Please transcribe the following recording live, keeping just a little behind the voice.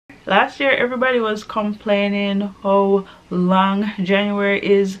Last year everybody was complaining how long January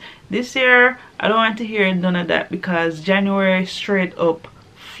is. This year I don't want to hear none of that, because January straight up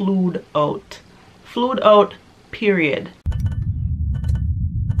flew out, period.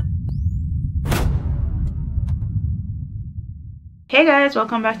 Hey guys,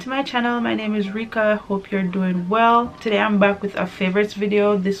 welcome back to my channel. My name is Reika. Hope you're doing well. Today I'm back with a favorites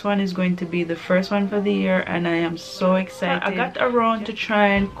video. This one is going to be the first one for the year and I am so excited. I got around to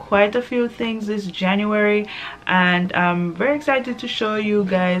trying quite a few things this January and I'm very excited to show you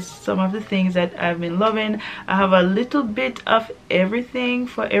guys some of the things that I've been loving. I have a little bit of everything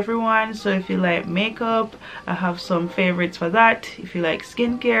for everyone, so if you like makeup, I have some favorites for that. If you like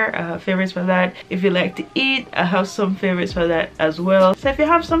skincare, I have favorites for that. If you like to eat, I have some favorites for that as well. So if you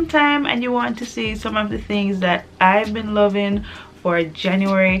have some time and you want to see some of the things that I've been loving for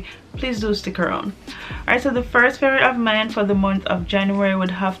January, please do stick around. Alright, so the first favorite of mine for the month of January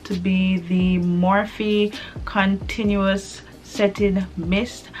would have to be the Morphe Continuous Setting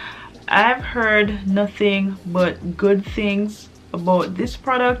Mist. I've heard nothing but good things about this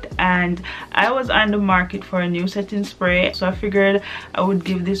product and I was on the market for a new setting spray, so I figured I would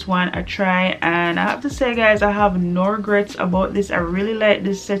give this one a try, and I have to say guys, I have no regrets about this. I really like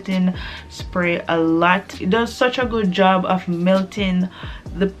this setting spray a lot. It does such a good job of melting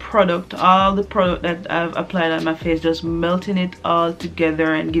the product, all the product that I've applied on my face, just melting it all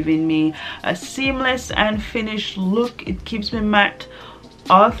together and giving me a seamless and finished look. It keeps me matte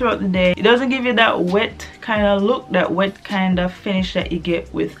all throughout the day. It doesn't give you that wet kind of look, that wet kind of finish that you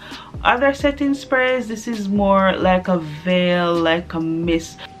get with other setting sprays. This is more like a veil, like a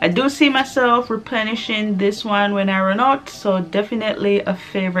mist. I do see myself replenishing this one when I run out, so definitely a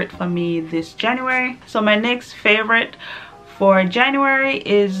favorite for me this January. So my next favorite for January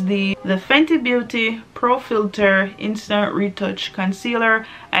is the Fenty Beauty Pro Filter Instant Retouch Concealer.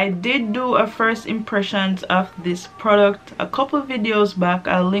 I did do a first impressions of this product a couple videos back.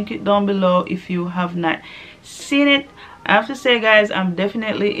 I'll link it down below if you have not seen it. I have to say guys, I'm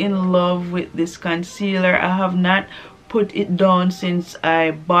definitely in love with this concealer. I have not put it down since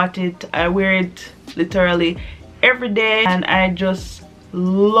I bought it. I wear it literally every day and I just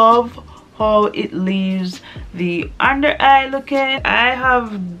love how it leaves the under eye looking. I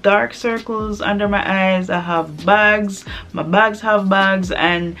have dark circles under my eyes. I have bags. My bags have bags,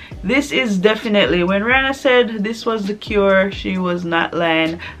 and this is definitely, when Rihanna said this was the cure, she was not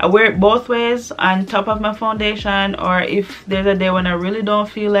lying. I wear it both ways, on top of my foundation, or if there's a day when I really don't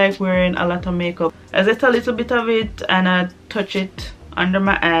feel like wearing a lot of makeup, I set a little bit of it and I touch it under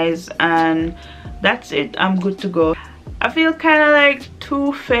my eyes and that's it. I'm good to go. I feel kind of like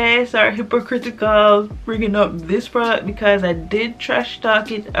two-faced or hypocritical bringing up this product because I did trash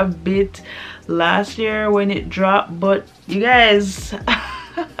talk it a bit last year when it dropped, but you guys,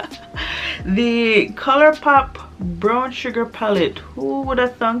 the ColourPop Brown Sugar palette, who would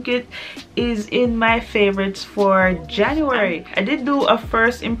have thunk it, is in my favorites for January. I did do a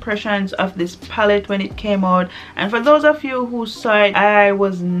first impressions of this palette when it came out, and for those of you who saw it, I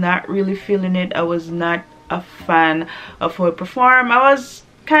was not really feeling it. I was not a fan of how it performed. I was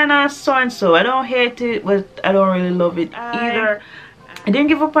kind of so-and-so. I don't hate it, but I don't really love it either. I didn't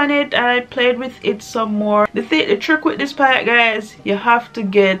give up on it. I played with it some more. The trick with this palette guys, you have to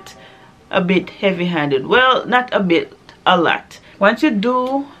get a bit heavy-handed. Well, not a bit, a lot. Once you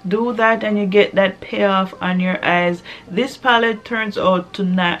do that and you get that payoff on your eyes, this palette turns out to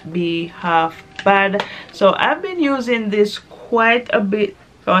not be half bad. So I've been using this quite a bit.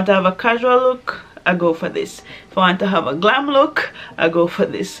 If I want to have a casual look, I go for this. If I want to have a glam look, I go for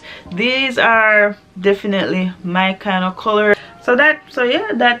this. These are definitely my kind of color. So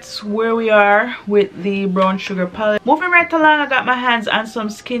yeah, that's where we are with the Brown Sugar palette. Moving right along, I got my hands on some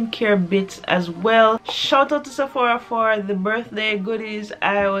skincare bits as well. Shout out to Sephora for the birthday goodies.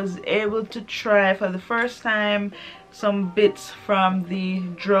 I was able to try for the first time some bits from the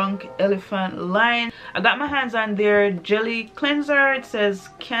Drunk Elephant line. I got my hands on their jelly cleanser. It says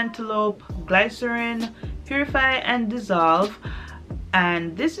cantaloupe, glycerin, purify and dissolve,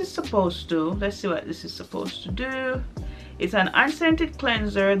 and this is supposed to, let's see what this is supposed to do. It's an unscented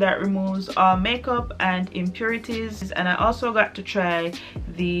cleanser that removes all makeup and impurities, and I also got to try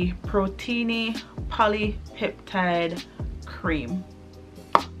the Proteini Polypeptide Cream.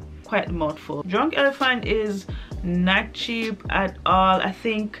 Quite a mouthful. Drunk Elephant is not cheap at all. I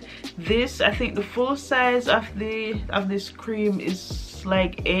think the full size of this cream is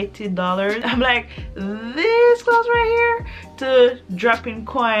like $80. I'm like this close right here to dropping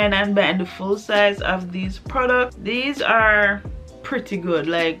coin and buying the full size of these products. These are pretty good,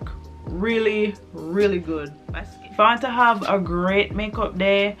 like really good. If I want to have a great makeup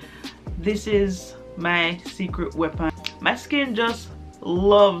day, this is my secret weapon. My skin just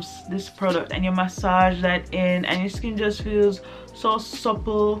loves this product, and you massage that in and your skin just feels so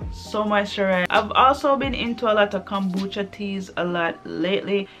supple, so moisturized. I've also been into a lot of kombucha teas a lot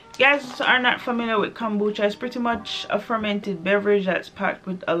lately. If you guys are not familiar with kombucha, it's pretty much a fermented beverage that's packed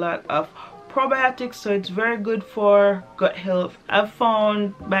with a lot of probiotics, so it's very good for gut health. I've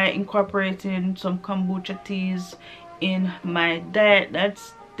found by incorporating some kombucha teas in my diet,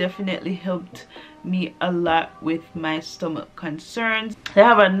 that's definitely helped me a lot with my stomach concerns. They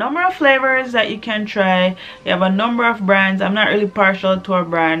have a number of flavors that you can try. They have a number of brands. I'm not really partial to a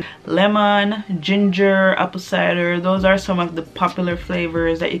brand. Lemon, ginger, apple cider, those are some of the popular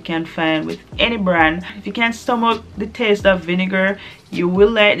flavors that you can find with any brand. If you can't stomach the taste of vinegar, you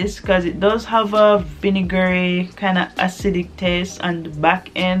will like this because it does have a vinegary kind of acidic taste on the back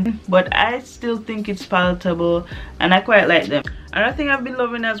end, but I still think it's palatable and I quite like them. Another thing I've been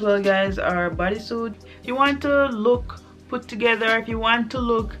loving as well, guys, are bodysuit. If you want to look put together, if you want to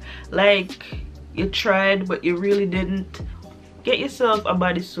look like you tried but you really didn't, get yourself a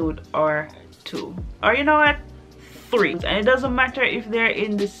bodysuit or two, or you know what, 3. And it doesn't matter if they're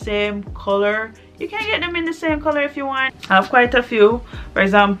in the same color. You can get them in the same color if you want. I have quite a few. For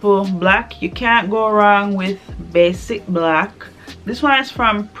example, black. You can't go wrong with basic black. This one is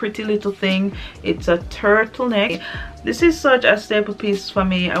from Pretty Little Thing. It's a turtleneck. This is such a staple piece for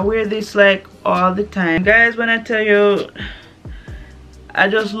me. I wear this like all the time. Guys, when I tell you, I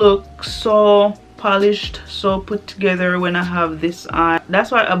just look so polished, so put together when I have this on. That's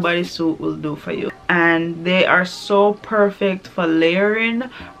what a bodysuit will do for you. And they are so perfect for layering.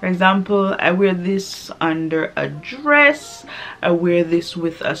 For example, I wear this under a dress, I wear this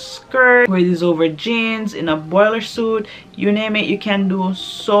with a skirt, I wear this over jeans, in a boiler suit, you name it, you can do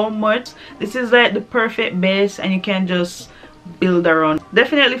so much. This is like the perfect base and you can just build around.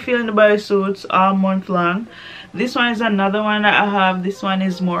 Definitely feeling the bodysuits all month long. This one is another one that I have. This one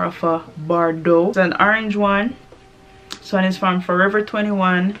is more of a Bordeaux. It's an orange one. This one is from Forever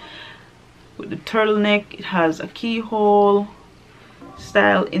 21 with the turtleneck. It has a keyhole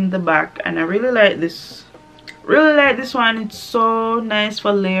style in the back and I really like this. Really like this one. It's so nice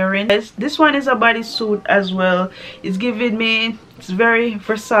for layering. This one is a bodysuit as well. It's giving me, it's very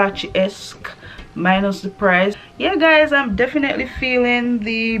Versace-esque minus the price. Yeah guys, I'm definitely feeling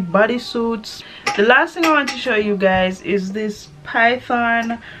the bodysuits. The last thing I want to show you guys is this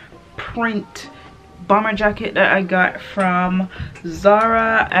python print bomber jacket that I got from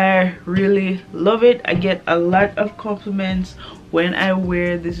Zara. I really love it. I get a lot of compliments when I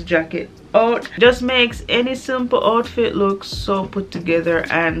wear this jacket out. Just makes any simple outfit look so put together,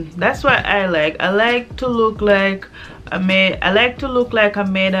 and that's what I like. I like to look like I made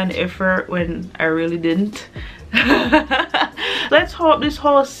an effort when I really didn't. Let's hope this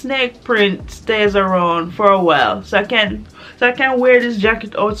whole snake print stays around for a while so I can wear this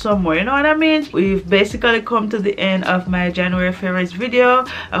jacket out somewhere, you know what I mean? We've basically come to the end of my January favorites video.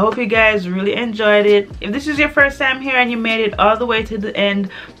 I hope you guys really enjoyed it. If this is your first time here and you made it all the way to the end,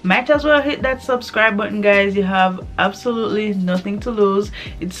 might as well hit that subscribe button, guys. You have absolutely nothing to lose.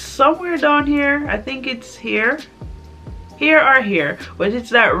 It's somewhere down here. I think it's here or here, but it's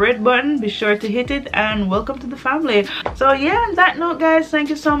that red button. Be sure to hit it and welcome to the family. So yeah, on that note, guys, thank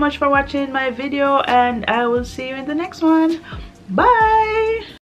you so much for watching my video and I will see you in the next one. Bye.